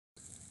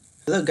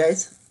Hello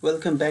guys,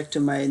 welcome back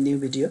to my new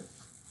video.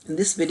 In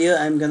this video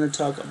I'm gonna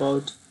talk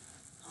about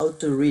how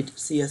to read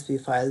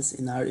CSV files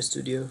in R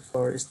Studio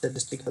for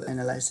statistical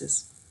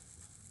analysis.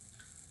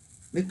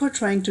 Before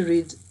trying to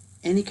read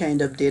any kind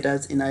of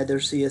data in either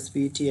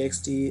CSV,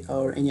 TXT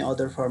or any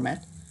other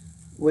format,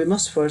 we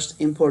must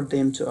first import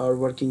them to our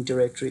working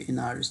directory in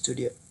R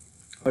Studio.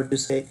 Or to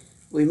say,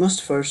 we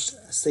must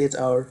first set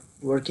our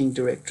working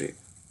directory.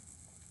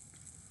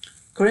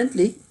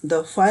 Currently,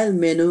 the file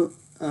menu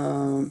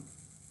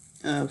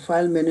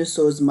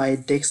shows my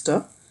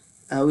desktop,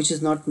 which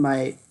is not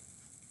my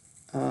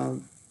uh,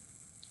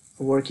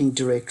 working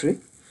directory.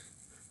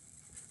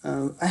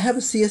 I have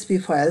a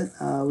CSV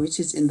file which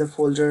is in the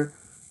folder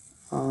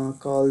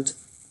called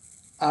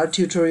R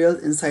tutorial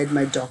inside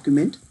my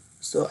document.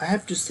 So I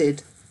have to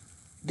set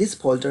this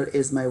folder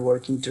as my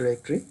working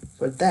directory.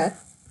 For that,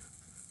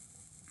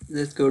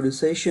 let's go to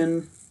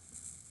session,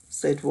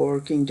 set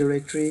working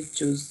directory,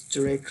 choose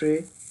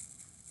directory,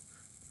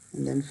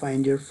 and then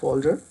find your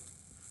folder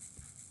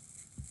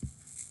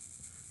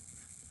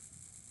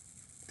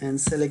and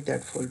select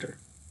that folder.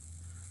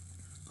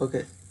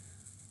 Okay,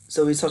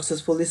 so we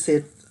successfully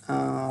set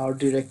our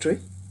directory,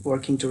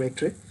 working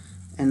directory,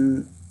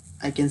 and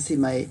I can see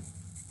my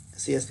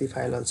CSV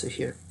file also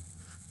here.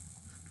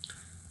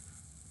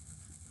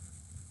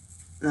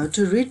 Now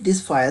to read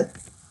this file,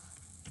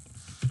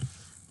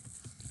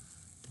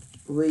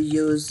 we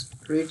use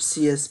read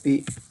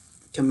CSV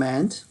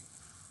command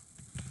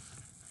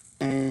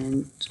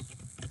and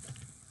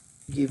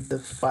give the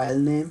file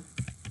name.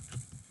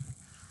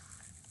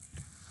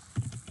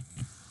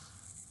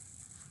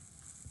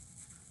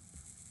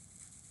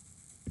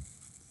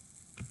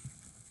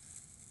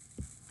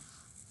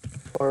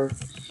 For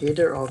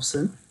header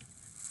option,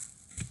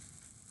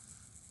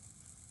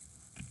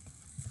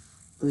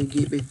 we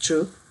give it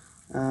true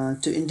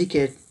to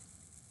indicate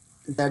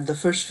that the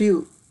first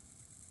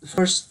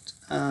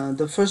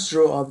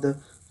row of the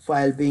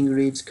file being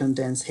read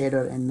contains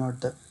header and not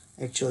the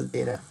actual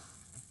data.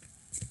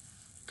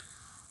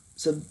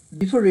 So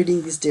before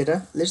reading this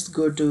data, let's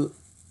go to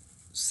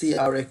see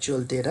our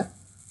actual data.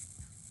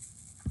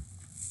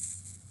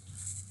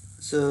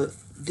 So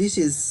this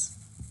is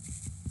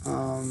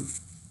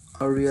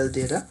our real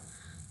data.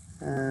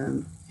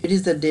 It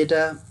is the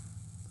data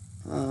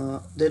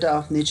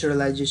of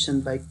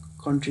naturalization by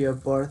country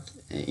of birth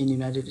in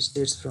United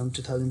States from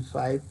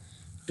 2005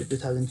 to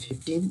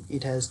 2015.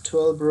 It has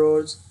 12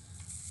 rows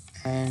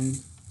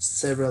and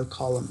several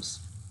columns.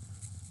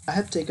 I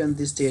have taken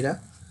this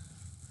data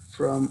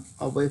from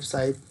a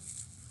website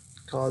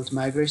called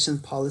Migration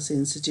Policy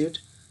Institute,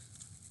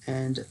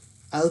 and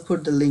I'll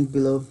put the link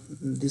below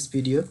this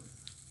video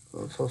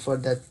for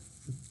that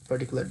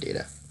particular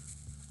data.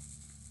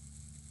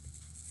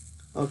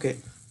 Okay,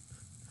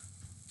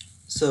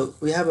 so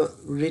we have a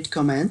read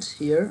command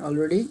here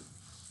already.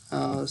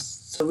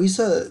 So we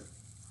saw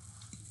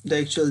the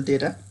actual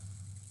data.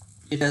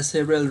 It has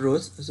several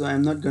rows, so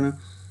I'm not gonna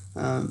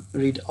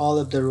read all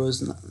of the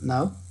rows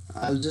now.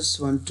 I'll just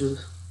want to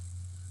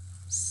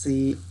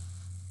see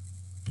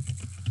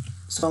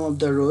some of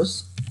the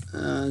rows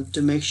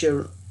to make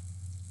sure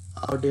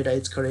our data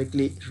is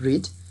correctly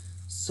read.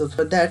 So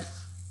for that,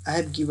 I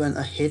have given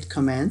a head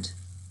command.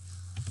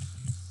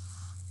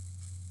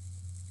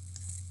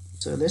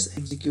 So let's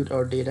execute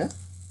our data.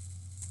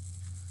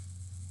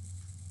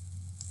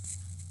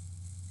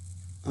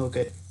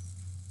 Okay,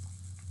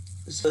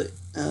 so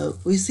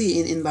we see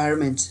in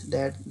environment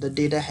that the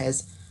data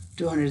has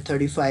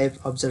 235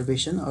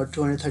 observation or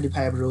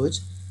 235 rows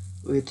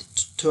with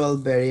 12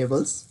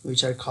 variables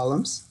which are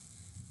columns,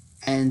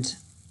 and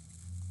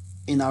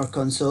in our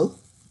console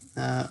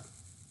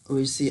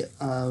we see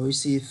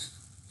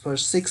for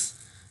 6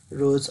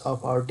 rows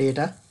of our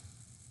data,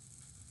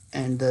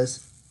 and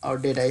thus our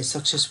data is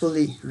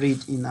successfully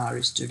read in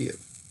R Studio.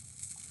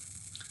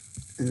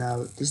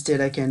 Now this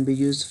data can be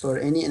used for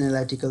any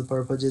analytical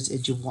purposes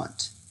that you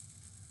want.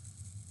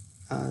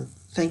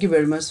 Thank you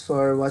very much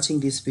for watching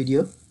this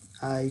video.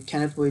 I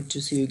cannot wait to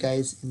see you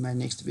guys in my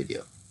next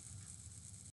video.